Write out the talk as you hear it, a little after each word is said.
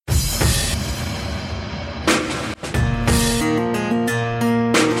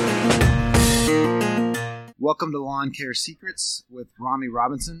Welcome to Lawn Care Secrets with Rami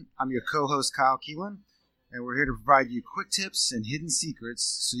Robinson. I'm your co-host Kyle Keelan, and we're here to provide you quick tips and hidden secrets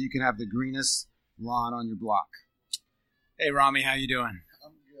so you can have the greenest lawn on your block. Hey Rami, how you doing?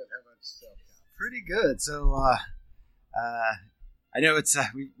 I'm good. How about yourself? Pretty good. So I know it's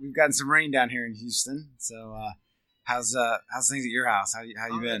we've gotten some rain down here in Houston. So how's things at your house? How you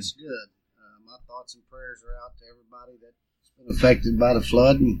been? That's good. My thoughts and prayers are out to everybody that's been affected by the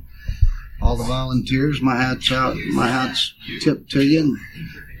flood and all the volunteers. My hat's tipped to you.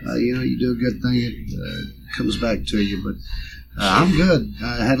 And, you do a good thing, it comes back to you. But I'm good.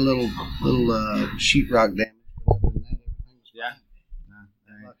 I had a little sheetrock damage, but other than that, everything was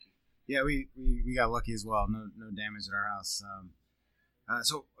fine. Lucky. Yeah, we got lucky as well. No damage at our house.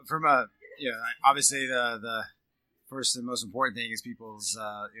 So from obviously the first and most important thing is people's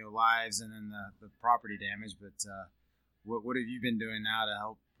lives and then the property damage. But what have you been doing now to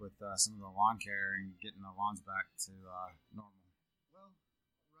help with some of the lawn care and getting the lawns back to normal? Well,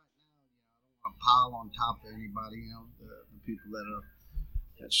 right now, I don't want to pile on top of anybody. The people that are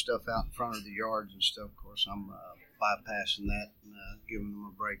that stuff out in front of the yards and stuff. Of course, I'm bypassing that and giving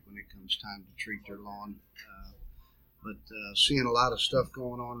them a break when it comes time to treat their lawn. But seeing a lot of stuff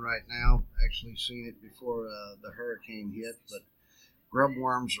going on right now. Actually, seen it before the hurricane hit, but grub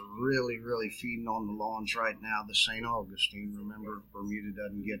worms are really, really feeding on the lawns right now. The St. Augustine, remember, Bermuda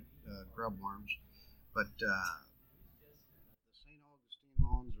doesn't get grub worms. But the St. Augustine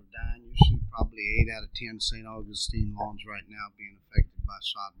lawns are dying. You see probably 8 out of 10 St. Augustine lawns right now being affected by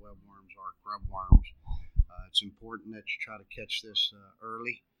sod webworms or grub worms. It's important that you try to catch this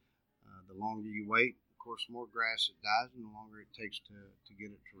early. The longer you wait, of course, the more grass it dies and the longer it takes to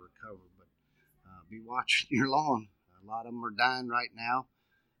get it to recover. But be watching your lawn. A lot of them are dying right now.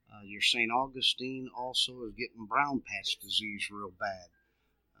 Your St. Augustine also is getting brown patch disease real bad.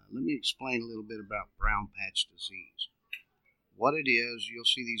 Let me explain a little bit about brown patch disease. What it is, you'll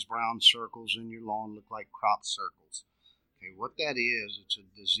see these brown circles in your lawn look like crop circles. Okay, what that is, it's a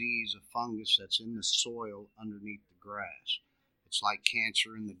disease, a fungus that's in the soil underneath the grass. It's like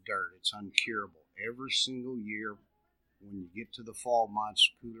cancer in the dirt. It's uncurable. Every single year, when you get to the fall months,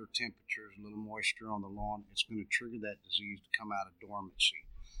 cooler temperatures, a little moisture on the lawn, it's going to trigger that disease to come out of dormancy.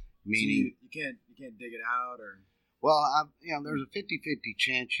 Meaning, so you can't dig it out, or well, there's a 50-50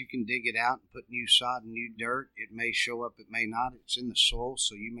 chance you can dig it out and put new sod and new dirt. It may show up, it may not. It's in the soil,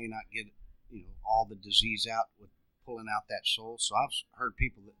 so you may not get all the disease out with pulling out that soil. So I've heard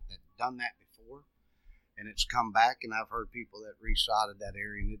people that done that before, and it's come back, and I've heard people that resodded that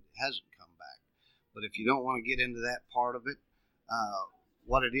area and it hasn't come back. But if you don't want to get into that part of it,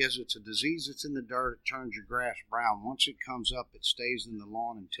 what it is, it's a disease that's in the dirt. It turns your grass brown. Once it comes up, it stays in the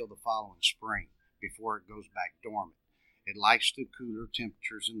lawn until the following spring before it goes back dormant. It likes the cooler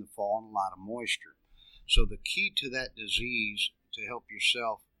temperatures in the fall and a lot of moisture. So the key to that disease to help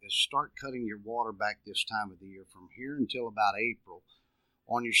yourself is start cutting your water back this time of the year. From here until about April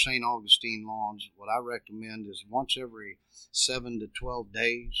on your St. Augustine lawns, what I recommend is once every 7 to 12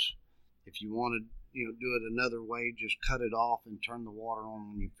 days. If you want to do it another way, just cut it off and turn the water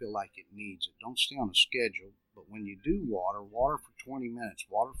on when you feel like it needs it. Don't stay on a schedule, but when you do water for 20 minutes,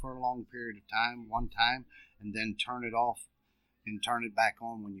 water for a long period of time, one time, and then turn it off and turn it back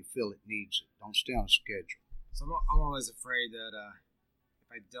on when you feel it needs it. Don't stay on a schedule. So I'm always afraid that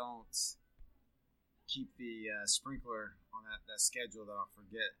if I don't keep the sprinkler on that schedule, that I'll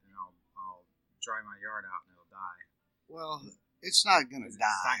forget and I'll dry my yard out and it'll die. Well, it's not going to die.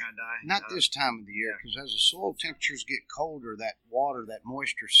 It's not going to die? Not this time of the year, because as the soil temperatures get colder, that water, that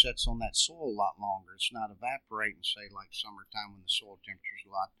moisture sets on that soil a lot longer. It's not evaporating, say, like summertime when the soil temperature is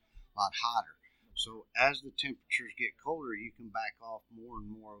a lot hotter. So as the temperatures get colder, you can back off more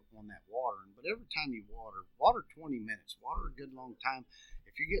and more on that water. But every time you water 20 minutes. Water a good long time.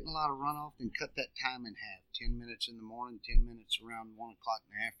 If you're getting a lot of runoff, then cut that time in half. 10 minutes in the morning, 10 minutes around 1 o'clock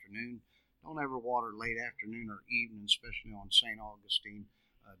in the afternoon. Don't ever water late afternoon or evening, especially on St. Augustine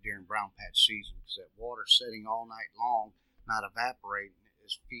during brown patch season, because that water setting all night long, not evaporating,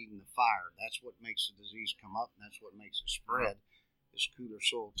 is feeding the fire. That's what makes the disease come up, and that's what makes it spread, is cooler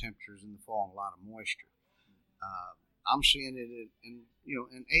soil temperatures in the fall and a lot of moisture. I'm seeing it in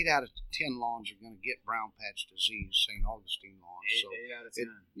 8 out of 10 lawns are going to get brown patch disease, St. Augustine lawns. 8 out of 10?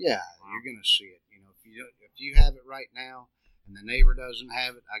 Wow. You're going to see it. If you have it right now, and the neighbor doesn't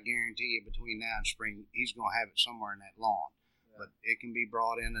have it, I guarantee you between now and spring, he's going to have it somewhere in that lawn. Yeah. But it can be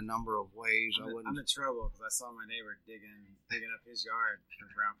brought in a number of ways. I'm in trouble because I saw my neighbor digging up his yard for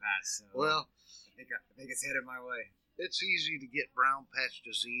brown patch. So well, I think it's headed my way. It's easy to get brown patch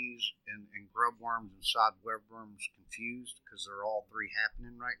disease and grub worms and sod webworms confused because they're all three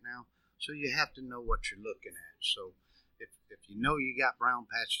happening right now. So you have to know what you're looking at. So if you know you got brown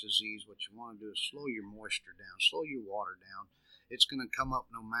patch disease, what you want to do is slow your moisture down, slow your water down. It's going to come up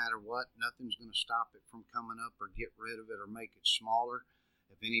no matter what. Nothing's going to stop it from coming up or get rid of it or make it smaller.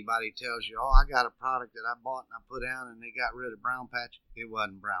 If anybody tells you, oh, I got a product that I bought and I put out and they got rid of brown patch, it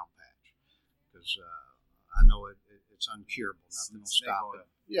wasn't brown patch. Because I know it's uncurable. Nothing will stop it.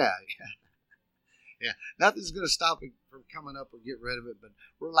 Yeah. Yeah, nothing's going to stop it from coming up or get rid of it, but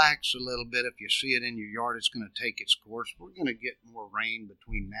relax a little bit. If you see it in your yard, it's going to take its course. We're going to get more rain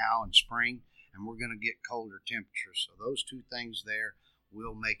between now and spring, and we're going to get colder temperatures. So those two things there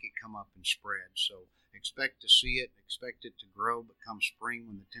will make it come up and spread. So expect to see it, expect it to grow, but come spring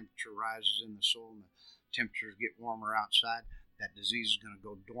when the temperature rises in the soil and the temperatures get warmer outside, that disease is going to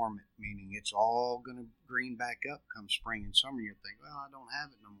go dormant, meaning it's all going to green back up come spring and summer. You'll think, well, I don't have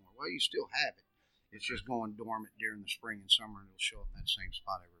it no more. Well, you still have it. It's just going dormant during the spring and summer, and it'll show up in that same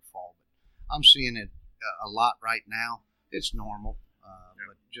spot every fall. But I'm seeing it a lot right now. It's normal,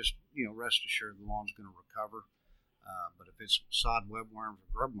 but just rest assured the lawn's going to recover. But if it's sod webworms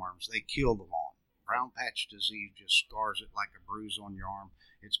or grub worms, they kill the lawn. Brown patch disease just scars it like a bruise on your arm.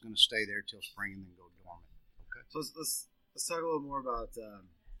 It's going to stay there till spring and then go dormant. Okay. So let's talk a little more about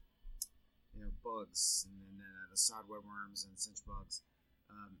bugs and then the sod webworms and cinch bugs.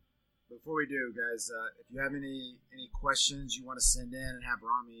 Before we do, guys, if you have any questions you want to send in and have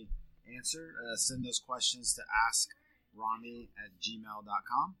Rami answer, send those questions to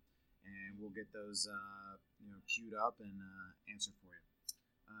askrami@gmail.com, and we'll get those queued up and answered for you.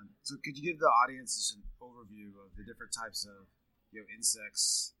 So could you give the audience just an overview of the different types of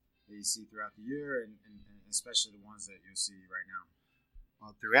insects that you see throughout the year, and especially the ones that you'll see right now?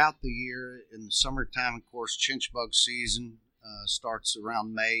 Well, throughout the year, in the summertime, of course, chinch bug season starts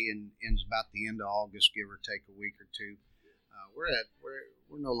around May and ends about the end of August, give or take a week or two.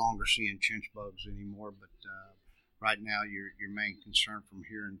 We're no longer seeing chinch bugs anymore, but right now your main concern from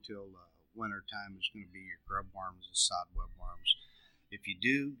here until winter time is going to be your grub worms and sod webworms. If you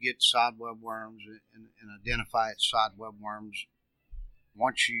do get sod webworms and identify it's sod webworms,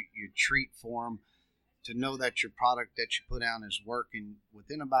 once you treat for them, to know that your product that you put out is working,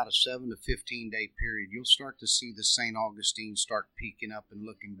 within about a 7 to 15 day period, you'll start to see the St. Augustine start peaking up and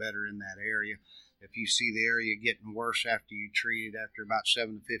looking better in that area. If you see the area getting worse after you treat it, after about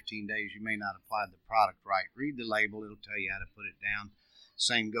 7 to 15 days, you may not apply the product right. Read the label, it'll tell you how to put it down.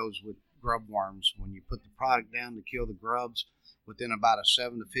 Same goes with grub worms. When you put the product down to kill the grubs, within about a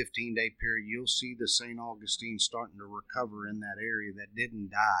 7 to 15 day period, you'll see the St. Augustine starting to recover in that area that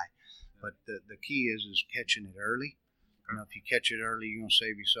didn't die. But the key is catching it early. If you catch it early, you're going to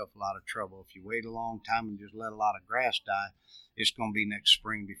save yourself a lot of trouble. If you wait a long time and just let a lot of grass die, it's going to be next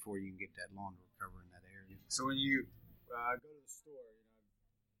spring before you can get that lawn to recover in that area. So when you go to the store,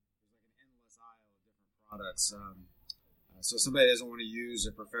 there's like an endless aisle of different products. So if somebody doesn't want to use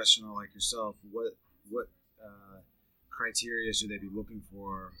a professional like yourself, what criteria should they be looking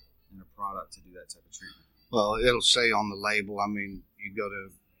for in a product to do that type of treatment? Well, it'll say on the label. I mean, you go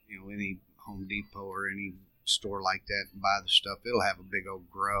to any Home Depot or any store like that and buy the stuff, it'll have a big old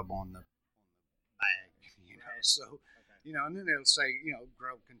grub on the bag, So, and then it'll say,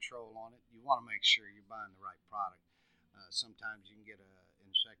 grub control on it. You want to make sure you're buying the right product. Sometimes you can get an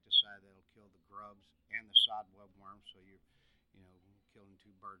insecticide that'll kill the grubs and the sod webworms, so you're, killing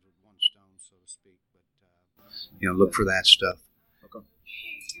two birds with one stone, so to speak. But, look for that stuff. Okay.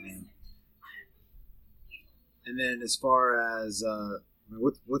 And then as far as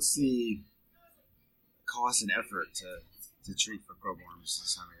what's the cost and effort to treat for grub worms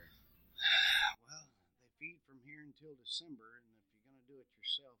this time of year? Well, they feed from here until December, and if you're going to do it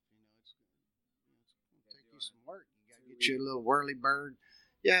yourself, it's going to take you some work. You got to get you a little whirly bird.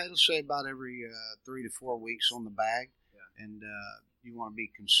 Yeah, it'll say about every 3 to 4 weeks on the bag, and you want to be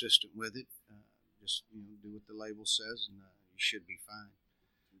consistent with it. Just do what the label says, and you should be fine.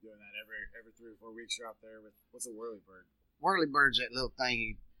 You're doing that every 3 or 4 weeks. You're out there with what's a whirly bird? Whirly bird's that little thing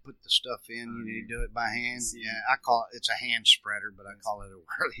you put the stuff in. You need to do it by hand. Yeah, I call it. It's a hand spreader, but I call it a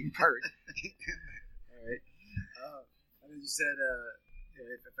whirly bird. All right. And then you said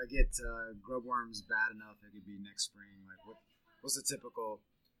if I get grub worms bad enough, it could be next spring. Like what's the typical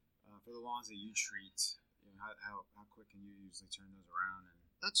for the lawns that you treat? How quick can you usually turn those around?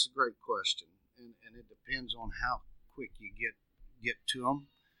 That's a great question, and it depends on how quick you get to them.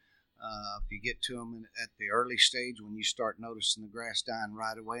 If you get to them at the early stage when you start noticing the grass dying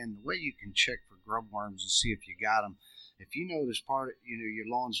right away, and the way you can check for grub worms and see if you got them If you notice your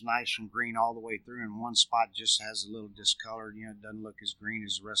lawn's nice and green all the way through, and one spot just has a little discolored, it doesn't look as green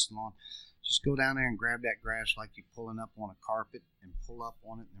as the rest of the lawn, just go down there and grab that grass like you're pulling up on a carpet and pull up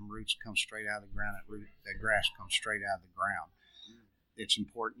on it, and them roots come straight out of the ground. That grass comes straight out of the ground. It's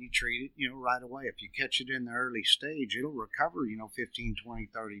important you treat it, right away. If you catch it in the early stage, it'll recover, 15, 20,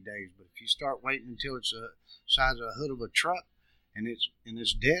 30 days. But if you start waiting until it's the size of a hood of a truck and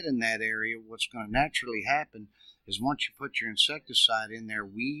it's dead in that area, what's going to naturally happen is once you put your insecticide in there,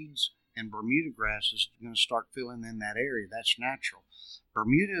 weeds and Bermuda grass is going to start filling in that area. That's natural.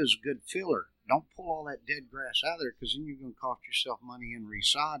 Bermuda is a good filler. Don't pull all that dead grass out of there, because then you're going to cost yourself money in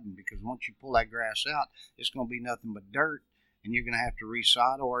resodding, because once you pull that grass out, it's going to be nothing but dirt, and you're going to have to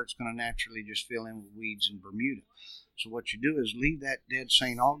resod, or it's going to naturally just fill in with weeds and Bermuda. So what you do is leave that dead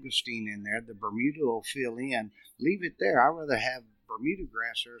St. Augustine in there. The Bermuda will fill in. Leave it there. I'd rather have Bermuda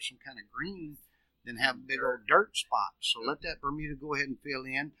grass or some kind of green than have a big old dirt spot. So let that Bermuda go ahead and fill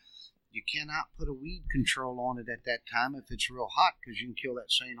in. You cannot put a weed control on it at that time if it's real hot, because you can kill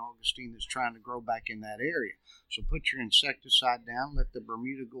that St. Augustine that's trying to grow back in that area. So put your insecticide down, let the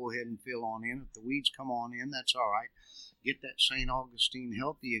Bermuda go ahead and fill on in. If the weeds come on in, that's all right. Get that St. Augustine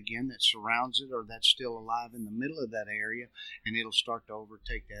healthy again that surrounds it, or that's still alive in the middle of that area, and it'll start to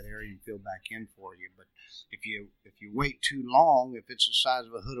overtake that area and fill back in for you. But if you wait too long, if it's the size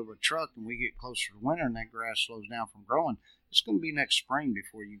of a hood of a truck and we get closer to winter and that grass slows down from growing, it's going to be next spring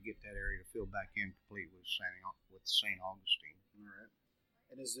before you get that area to fill back in complete with St. Augustine. All right.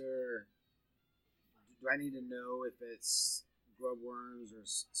 And do I need to know if it's grub worms or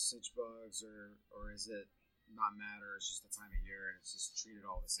cinch bugs, or is it not matter? It's just the time of year and it's just treated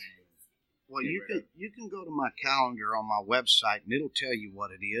all the same? Well, you can go to my calendar on my website and it'll tell you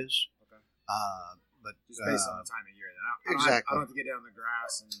what it is. Okay. But just based on the time of year, exactly. I don't have to get down the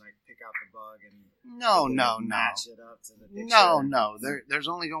grass and pick out the bug and match it up to the picture. No. There's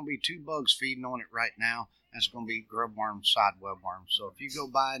only going to be 2 bugs feeding on it right now. That's going to be grub worm, side webworm. So if you go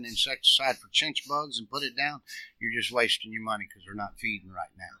buy an insecticide for chinch bugs and put it down, you're just wasting your money because they're not feeding right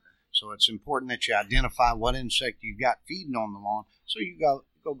now. Okay. So it's important that you identify what insect you've got feeding on the lawn, so you go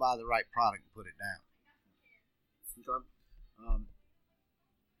buy the right product and put it down. Okay.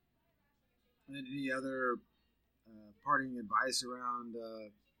 And then any other parting advice around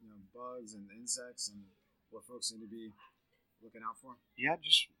bugs and insects and what folks need to be looking out for? Yeah,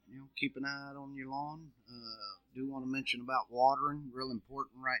 just keep an eye out on your lawn. Do want to mention about watering, real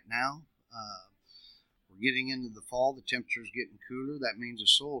important right now. We're getting into the fall. The temperature's getting cooler. That means the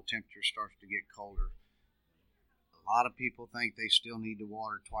soil temperature starts to get colder. A lot of people think they still need to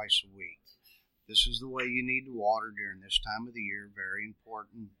water twice a week. This is the way you need to water during this time of the year. Very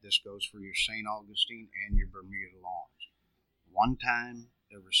important. This goes for your St. Augustine and your Bermuda lawns. One time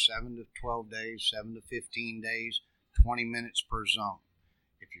every 7 to 12 days, 7 to 15 days, 20 minutes per zone.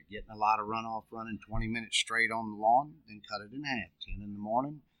 If you're getting a lot of runoff running 20 minutes straight on the lawn, then cut it in half. 10 in the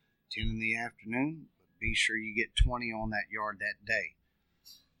morning, 10 in the afternoon. But be sure you get 20 on that yard that day.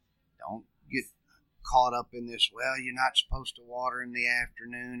 Don't get caught up in this, well, you're not supposed to water in the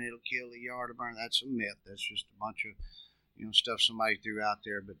afternoon, it'll kill the yard or burn. That's a myth. That's just a bunch of stuff somebody threw out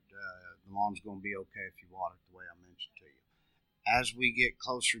there, but the lawn's going to be okay if you water it the way I mentioned to you. As we get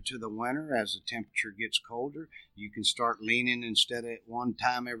closer to the winter, as the temperature gets colder, you can start leaning, instead of one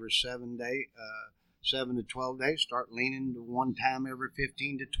time every 7 to 12 days, start leaning to one time every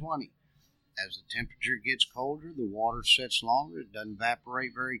 15 to 20. As the temperature gets colder, the water sets longer, it doesn't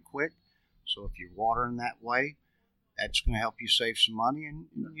evaporate very quick. So if you're watering that way, that's going to help you save some money, and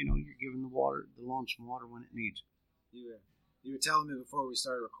you're giving the lawn some water when it needs it. You were telling me before we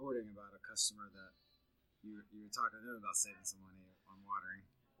started recording about a customer that you were talking to them about saving some money on watering.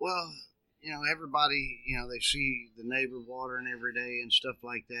 Well, everybody, they see the neighbor watering every day and stuff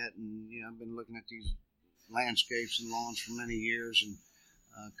like that, and I've been looking at these landscapes and lawns for many years, and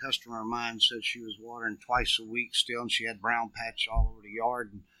a customer of mine said she was watering twice a week still, and she had brown patch all over the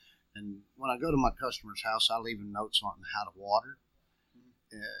yard. And when I go to my customer's house, I leave them notes on how to water.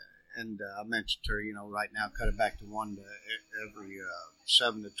 And I mentioned to her, right now, cut it back to one to every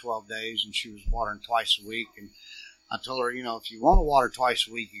 7 to 12 days. And she was watering twice a week. And I told her, if you want to water twice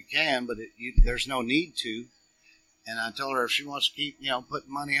a week, you can, but there's no need to. And I told her if she wants to keep,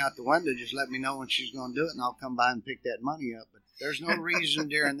 putting money out the window, just let me know when she's going to do it, and I'll come by and pick that money up. But there's no reason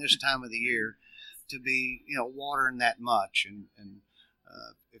during this time of the year to be, watering that much. And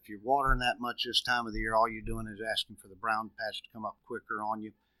if you're watering that much this time of the year, all you're doing is asking for the brown patch to come up quicker on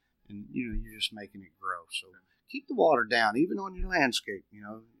you, and you're just making it grow. So keep the water down, even on your landscape.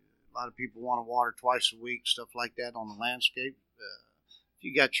 A lot of people want to water twice a week, stuff like that on the landscape.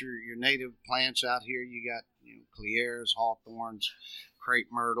 you got your native plants out here, you got cleares, hawthorns,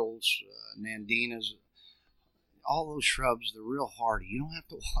 crepe myrtles, nandinas, all those shrubs. They're real hardy. You don't have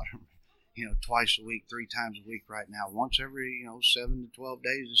to water them, twice a week, 3 times a week right now. Once every 7 to 12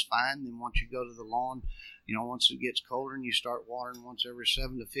 days is fine. Then once you go to the lawn, once it gets colder and you start watering once every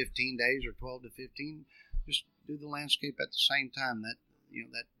 7 to 15 days or 12 to 15, just do the landscape at the same time. That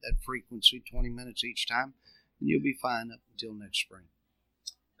frequency, 20 minutes each time, and you'll be fine up until next spring.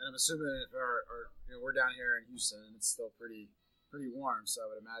 And I'm assuming we're down here in Houston, and it's still pretty warm. So I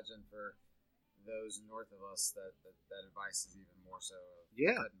would imagine for those north of us, that advice is even more so.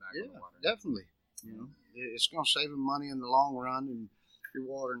 Yeah, cutting back on the water. Definitely. It's going to save them money in the long run, and you're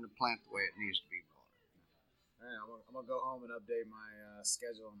watering the plant the way it needs to be watered. All right, I'm gonna go home and update my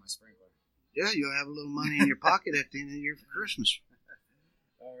schedule on my sprinkler. Yeah, you'll have a little money in your pocket at the end of the year for Christmas.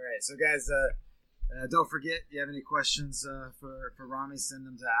 All right, so guys, don't forget, if you have any questions for Rami, send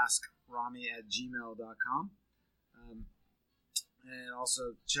them to askrami@gmail.com. And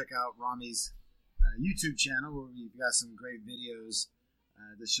also check out Rami's YouTube channel, where we've got some great videos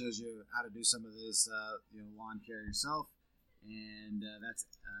that shows you how to do some of this lawn care yourself. And that's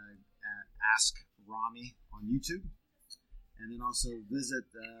Ask Rami on YouTube. And then also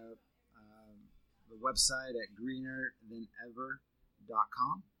visit the website at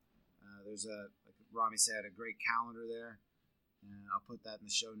greenerthanever.com. There's like Rami said, a great calendar there. And I'll put that in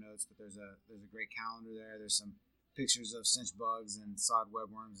the show notes. But there's a great calendar there. There's some pictures of cinch bugs and sod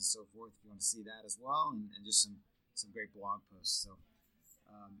webworms and so forth, if you want to see that as well, and just some great blog posts. So,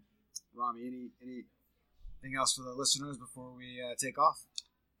 Rami, anything else for the listeners before we take off?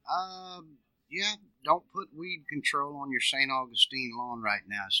 Yeah, don't put weed control on your St. Augustine lawn right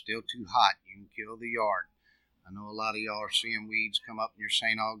now. It's still too hot. You can kill the yard. I know a lot of y'all are seeing weeds come up in your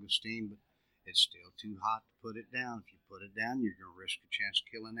St. Augustine, but it's still too hot to put it down. If you put it down, you're going to risk a chance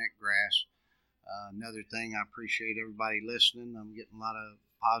of killing that grass. Another thing, I appreciate everybody listening. I'm getting a lot of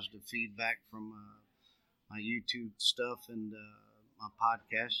positive feedback from my YouTube stuff and my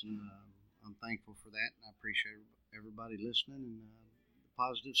podcast, and I'm thankful for that. And I appreciate everybody listening and the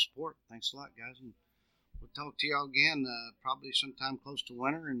positive support. Thanks a lot, guys. And we'll talk to y'all again probably sometime close to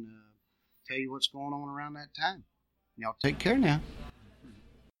winter and tell you what's going on around that time. Y'all take care now.